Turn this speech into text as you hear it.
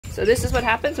So this is what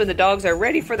happens when the dogs are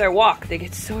ready for their walk. They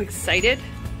get so excited.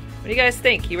 What do you guys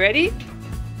think? You ready?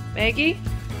 Maggie?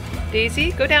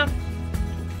 Daisy? Go down.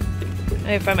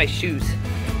 I gotta find my shoes.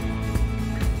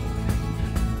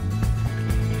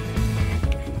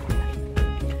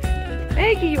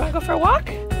 Maggie, you wanna go for a walk?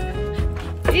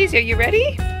 Daisy, are you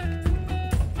ready?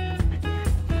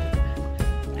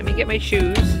 Let me get my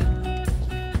shoes.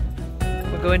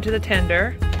 We'll go into the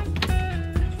tender.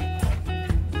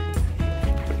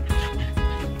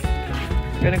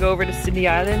 We're gonna go over to Sydney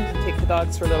Island and take the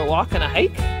dogs for a little walk and a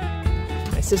hike.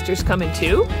 My sister's coming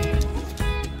too.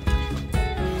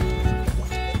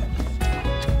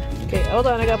 Okay, hold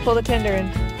on, I gotta pull the tender in.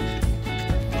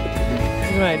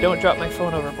 I don't drop my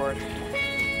phone overboard.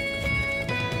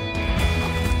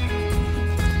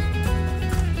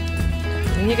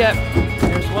 And you got,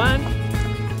 there's one.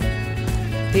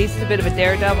 Daisy's a bit of a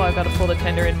daredevil. I've got to pull the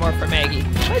tender in more for Maggie.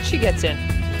 But she gets in.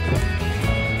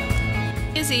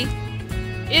 Izzy,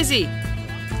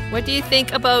 what do you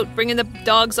think about bringing the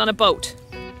dogs on a boat?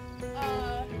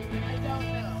 I don't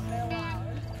know. They're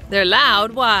loud. They're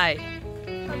loud? Why?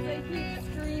 Because they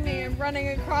keep screaming and running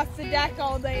across the deck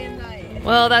all day and night.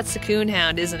 Well, that's the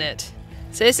coonhound, isn't it?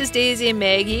 So this is Daisy and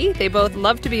Maggie. They both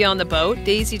love to be on the boat.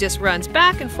 Daisy just runs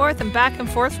back and forth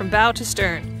from bow to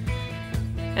stern.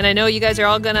 And I know you guys are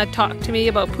all gonna talk to me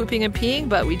about pooping and peeing,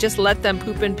 but we just let them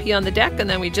poop and pee on the deck and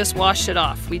then we just washed it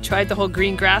off. We tried the whole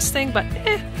green grass thing, but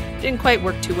didn't quite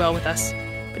work too well with us.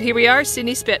 But here we are,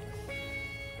 Sydney Spit.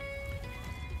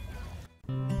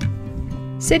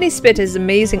 Sydney Spit is an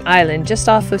amazing island just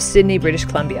off of Sydney, British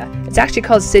Columbia. It's actually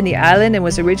called Sydney Island and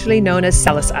was originally known as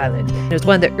Sallis Island. It was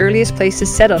one of the earliest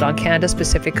places settled on Canada's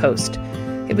Pacific coast.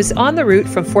 It was on the route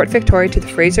from Fort Victoria to the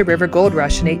Fraser River Gold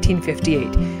Rush in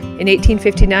 1858. In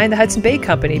 1859, the Hudson Bay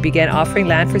Company began offering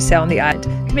land for sale on the island.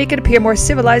 To make it appear more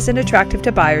civilized and attractive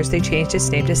to buyers, they changed its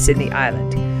name to Sydney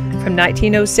Island. From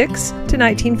 1906 to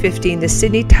 1915, the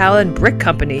Sydney Tile and Brick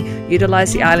Company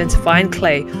utilized the island's fine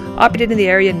clay, operated in the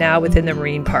area now within the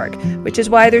marine park, which is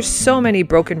why there's so many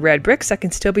broken red bricks that can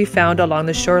still be found along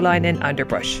the shoreline and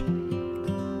underbrush.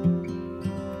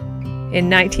 In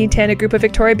 1910, a group of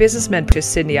Victoria businessmen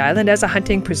purchased Sydney Island as a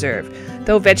hunting preserve,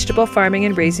 though vegetable farming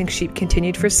and raising sheep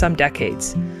continued for some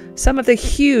decades. Some of the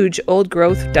huge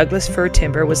old-growth Douglas fir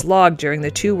timber was logged during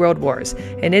the 2 World Wars,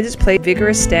 and in its place,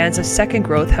 vigorous stands of second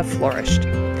growth have flourished.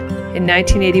 In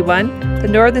 1981, the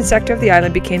northern sector of the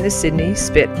island became the Sydney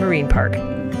Spit Marine Park.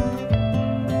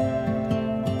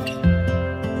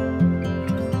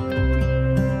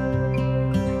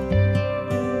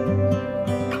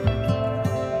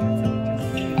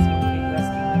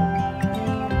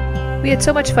 We had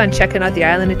so much fun checking out the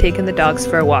island and taking the dogs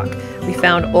for a walk. We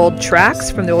found old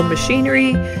tracks from the old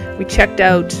machinery. We checked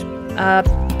out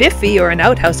Biffy, or an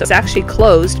outhouse that was actually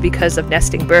closed because of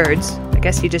nesting birds. I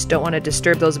guess you just don't want to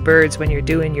disturb those birds when you're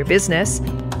doing your business.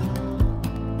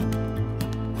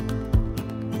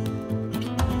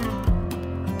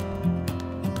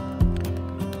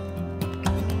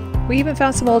 We even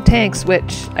found some old tanks,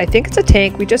 which I think it's a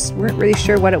tank. We just weren't really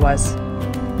sure what it was.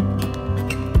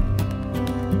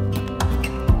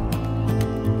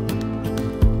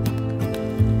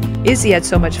 Izzy had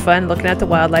so much fun looking at the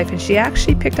wildlife, and she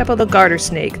actually picked up a little garter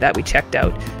snake that we checked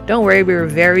out. Don't worry, we were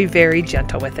very, very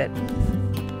gentle with it.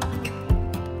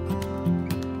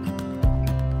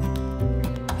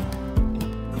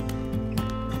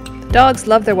 The dogs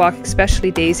love their walk,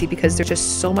 especially Daisy, because there's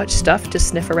just so much stuff to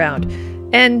sniff around.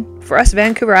 And for us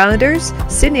Vancouver Islanders,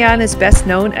 Sydney Island is best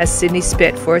known as Sydney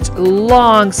Spit for its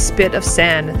long spit of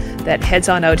sand that heads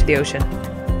on out to the ocean.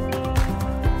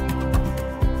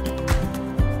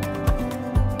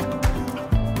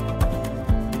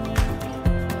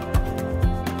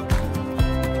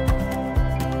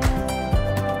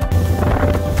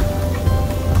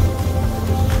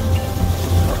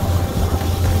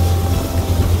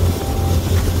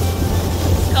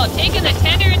 Taking the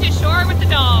tender into shore with the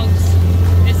dogs.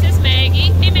 This is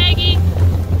Maggie. Hey Maggie.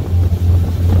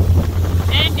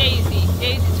 And Daisy.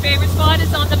 Daisy's favorite spot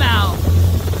is on the bow.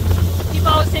 People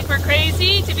always think we're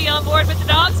crazy to be on board with the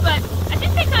dogs, but I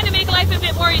think they kind of make life a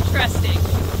bit more interesting.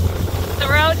 So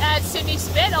we're out at Sydney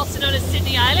Spit, also known as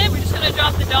Sydney Island. We're just going to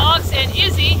drop the dogs and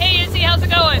Izzy. Hey Izzy, how's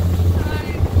it going?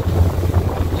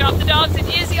 Hi. Drop the dogs and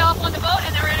Izzy off on the boat,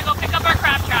 and then we're going to go pick up our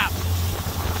crab trap.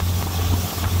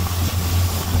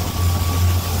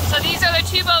 So these are the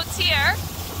 2 boats here.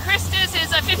 Krista's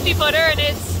is a 50-footer and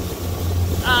it's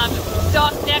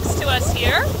docked next to us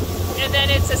here. And then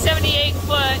it's a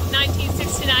 78-foot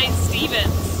 1969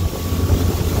 Stevens.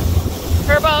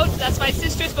 Her boat, that's my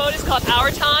sister's boat, is called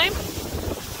Our Time.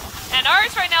 And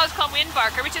ours right now is called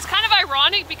Windbarker, which is kind of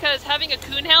ironic because having a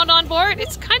coonhound on board,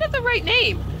 it's kind of the right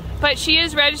name. But she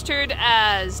is registered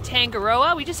as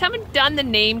Tangaroa. We just haven't done the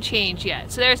name change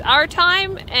yet. So there's our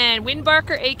time and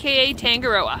Windbarker, aka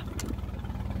Tangaroa.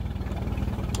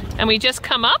 And we just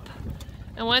come up,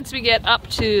 and once we get up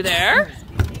to there,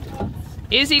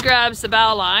 Izzy grabs the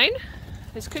bow line.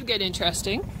 This could get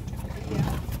interesting.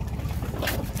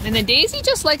 And then Daisy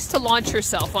just likes to launch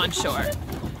herself on shore.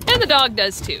 And the dog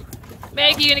does too.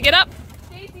 Maggie, you gonna get up?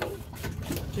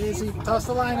 Daisy, toss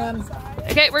the line in.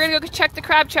 Okay, we're gonna go check the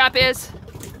crab trap is.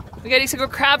 We gotta go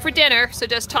crab for dinner, so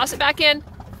just toss it back in.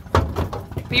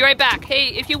 Be right back. Hey,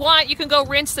 if you want, you can go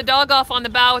rinse the dog off on the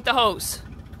bow with the hose.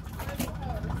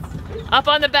 Up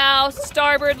on the bow,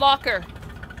 starboard locker.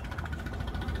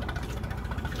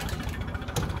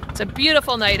 It's a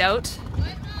beautiful night out.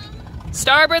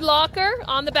 Starboard locker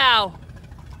on the bow.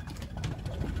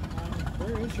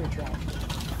 Where is your trap?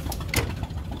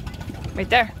 Right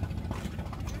there.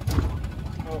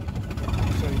 Oh,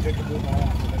 so you took the blue ball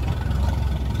off.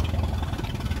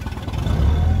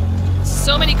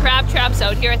 So many crab traps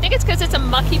out here. I think it's because it's a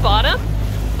mucky bottom,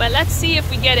 but let's see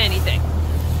if we get anything.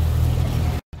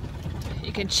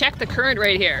 You can check the current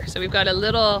right here. So we've got a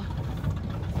little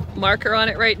marker on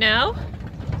it right now.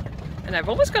 And I've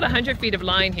almost got 100 feet of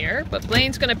line here, but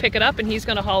Blaine's gonna pick it up and he's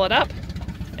gonna haul it up.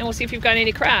 And we'll see if we've got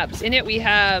any crabs. In it we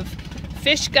have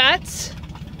fish guts.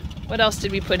 What else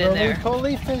did we put in there?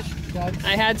 Holy fish guts.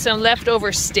 I had some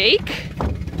leftover steak.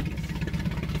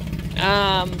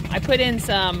 I put in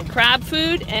some crab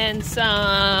food and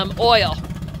some oil.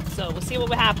 So we'll see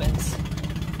what happens.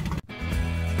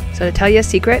 So to tell you a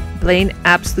secret, Blaine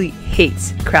absolutely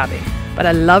hates crabbing. But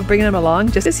I love bringing him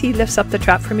along just as he lifts up the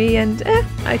trap for me and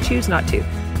I choose not to.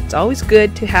 It's always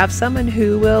good to have someone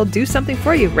who will do something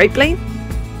for you, right Blaine?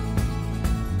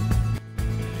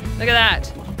 Look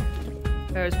at that.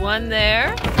 There's one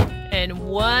there and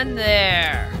one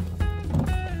there.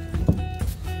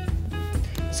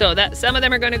 So that some of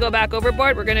them are going to go back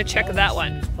overboard. We're going to check that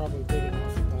one. He's probably big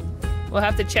enough, but... We'll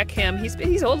have to check him.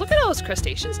 He's old. Look at all those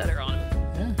crustaceans that are on him.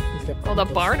 Yeah, he's got all the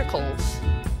barnacles.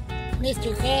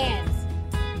 Mr. Krabs.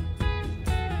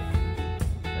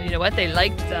 You know what? They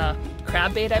liked the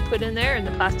crab bait I put in there in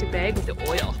the plastic bag with the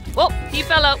oil. Whoa, he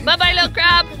fell out. Bye-bye, little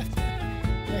crab.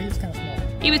 Yeah, he's kind of small.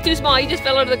 He was too small. He just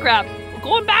fell out of the crab. We're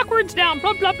going backwards down.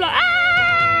 Blah, blah, blah.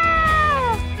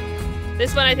 Ah!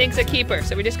 This one I think is a keeper.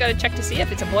 So we just got to check to see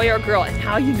if it's a boy or a girl. And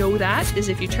how you know that is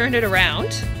if you turn it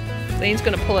around. Blaine's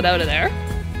going to pull it out of there.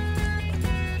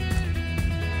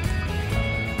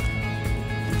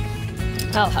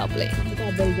 I'll help Blaine. Look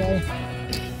at that little guy.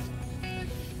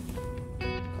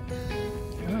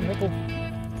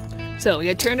 So we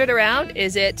gotta turn it around.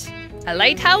 Is it a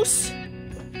lighthouse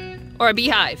or a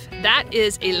beehive? That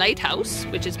is a lighthouse,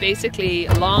 which is basically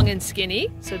long and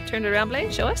skinny. So turn it around, Blaine,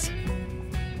 show us.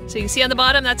 So you can see on the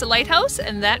bottom, that's a lighthouse,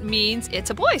 and that means it's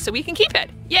a boy, so we can keep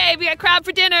it. Yay, we got crab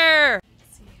for dinner!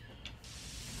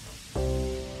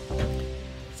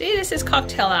 See, this is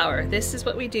cocktail hour. This is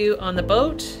what we do on the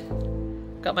boat.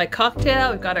 Got my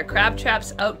cocktail, we've got our crab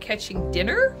traps out catching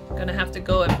dinner. Gonna have to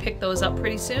go and pick those up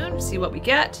pretty soon, see what we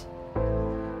get.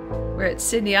 We're at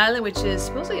Sydney Island, which is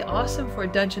supposedly awesome for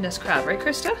Dungeness crab, right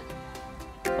Krista?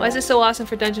 Why is it so awesome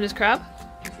for Dungeness crab?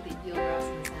 Because of the eelgrass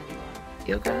and the sandy bottom.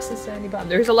 Eelgrass and sandy bottom.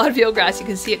 There's a lot of eelgrass, you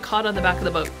can see it caught on the back of the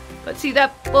boat. But see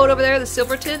that boat over there, the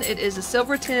Silverton? It is a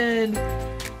Silverton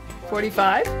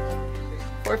 45,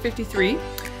 453.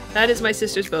 That is my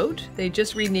sister's boat. They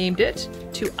just renamed it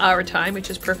to our time, which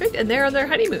is perfect. And they're on their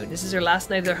honeymoon. This is their last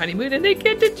night of their honeymoon and they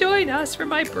get to join us for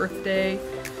my birthday.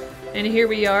 And here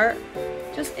we are,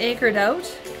 just anchored out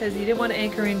because you didn't want to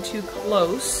anchor in too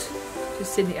close to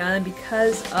Sydney Island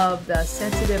because of the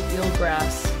sensitive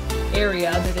eelgrass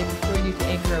area that they prefer you to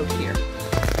anchor out here.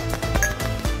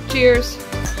 Cheers.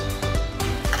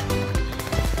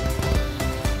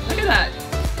 Look at that.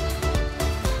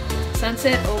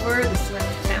 Sunset over the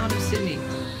town of Sydney.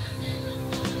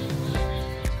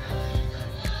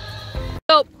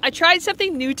 So I tried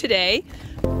something new today.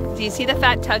 Do you see the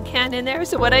fat tug can in there?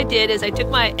 So what I did is I took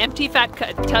my empty fat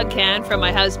tug can from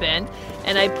my husband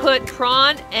and I put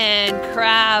prawn and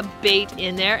crab bait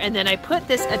in there, and then I put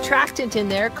this attractant in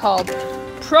there called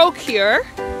Procure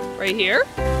right here.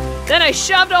 Then I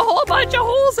shoved a whole bunch of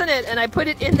holes in it and I put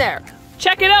it in there.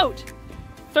 Check it out.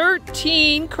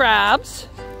 13 crabs,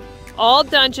 all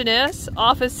Dungeness,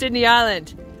 off of Sydney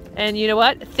Island. And you know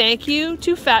what? Thank you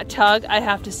to Fat Tug, I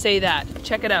have to say that.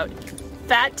 Check it out.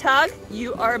 Fat Tug,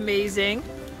 you are amazing.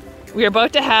 We are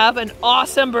about to have an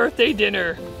awesome birthday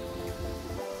dinner.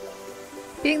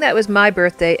 Being that it was my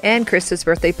birthday and Krista's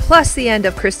birthday, plus the end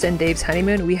of Krista and Dave's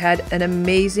honeymoon, we had an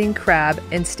amazing crab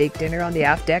and steak dinner on the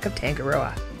aft deck of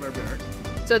Tangaroa.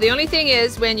 So the only thing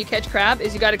is, when you catch crab,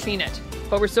 is you got to clean it.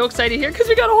 But we're so excited here because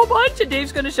we got a whole bunch, and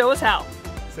Dave's going to show us how.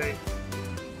 Say,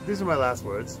 these are my last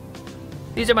words.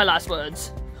 These are my last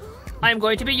words. I'm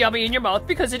going to be yummy in your mouth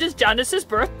because it is Janice's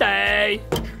birthday.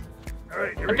 All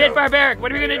right, here A we bit go. barbaric.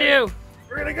 What are we going to do?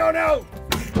 We're gonna go now.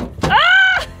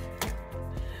 Ah!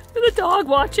 The dog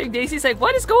watching. Daisy's like,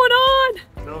 what is going on?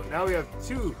 So now we have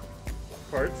 2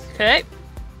 parts. Okay.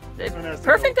 This one has to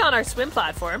Perfect go. on our swim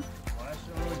platform. Wash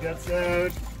all the guts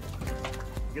out.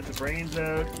 Get the brains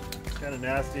out. It's kind of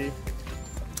nasty.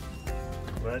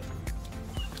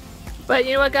 But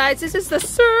You know what, guys? This is the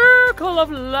circle of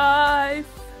life.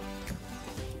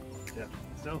 yeah,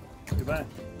 so goodbye.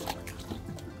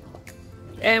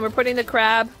 And we're putting the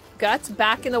crab guts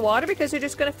back in the water because we're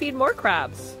just going to feed more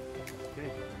crabs. Okay,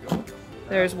 here we go.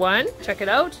 There's one. Check it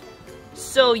out.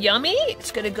 So yummy.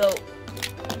 It's going to go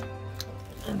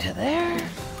into there.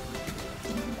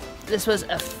 This was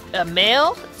a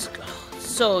male. It's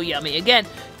so yummy. Again,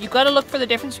 you've got to look for the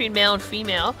difference between male and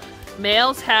female.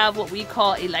 Males have what we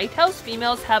call a lighthouse.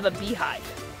 Females have a beehive.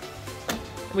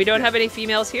 We don't have any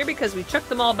females here because we chucked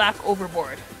them all back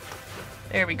overboard.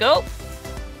 There we go.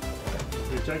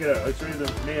 Here, check it out. I'll show you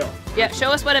the male. Yeah, show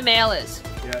us what a male is.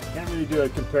 Yeah, can't really do a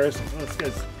comparison. Oh, this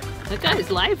guy's That guy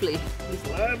is lively. he's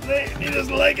lively. He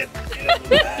doesn't like it. He doesn't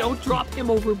like it. Don't drop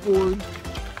him overboard.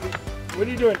 What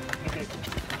are you doing? Okay.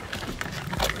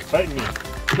 Biting me.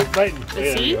 Quit biting.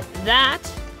 There See, you go. that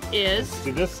is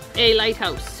See this? a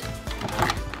lighthouse.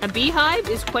 A beehive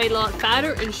is quite a lot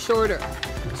fatter and shorter.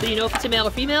 So you know if it's a male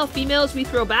or female. Females we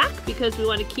throw back because we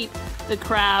want to keep the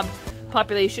crab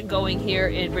population going here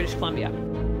in British Columbia.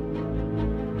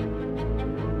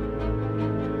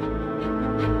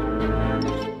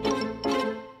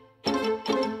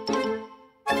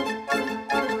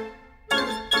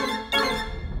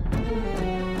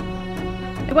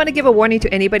 I want to give a warning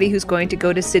to anybody who's going to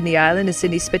go to Sydney Island and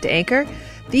Sydney Spit to anchor.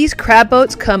 These crab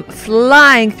boats come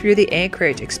flying through the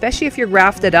anchorage, especially if you're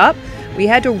rafted up. We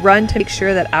had to run to make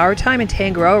sure that our time in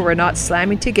Tangaroa were not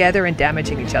slamming together and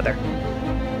damaging each other.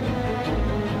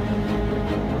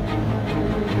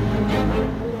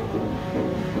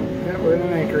 Yeah, we're in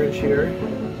an anchorage here.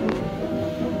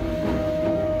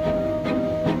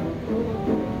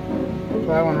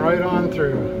 Plowing right on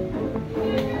through.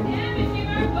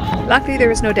 Luckily there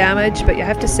was no damage, but you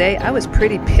have to say I was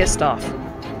pretty pissed off.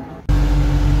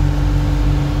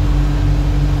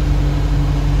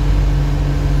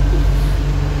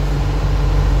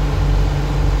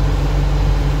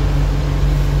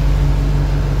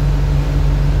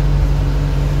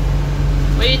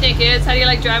 What do you think, kids? How do you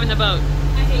like driving the boat?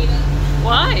 I hate it.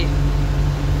 Why?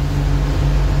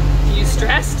 Are you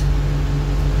stressed?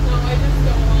 No, I just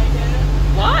don't like it.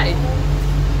 Why?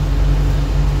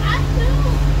 I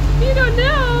know. You don't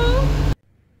know.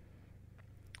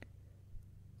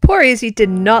 Poor Izzy did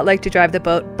not like to drive the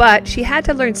boat, but she had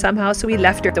to learn somehow, so we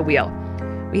left her at the wheel.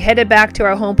 We headed back to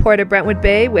our home port of Brentwood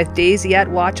Bay with Daisy at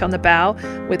watch on the bow,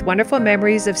 with wonderful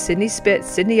memories of Sydney Spit,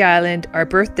 Sydney Island, our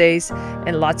birthdays,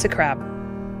 and lots of crab.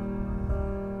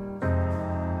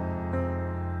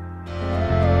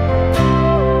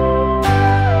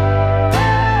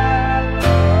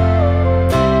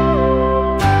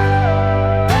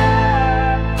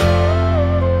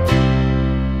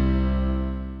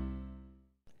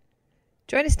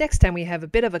 Join us next time we have a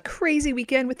bit of a crazy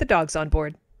weekend with the dogs on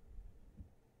board.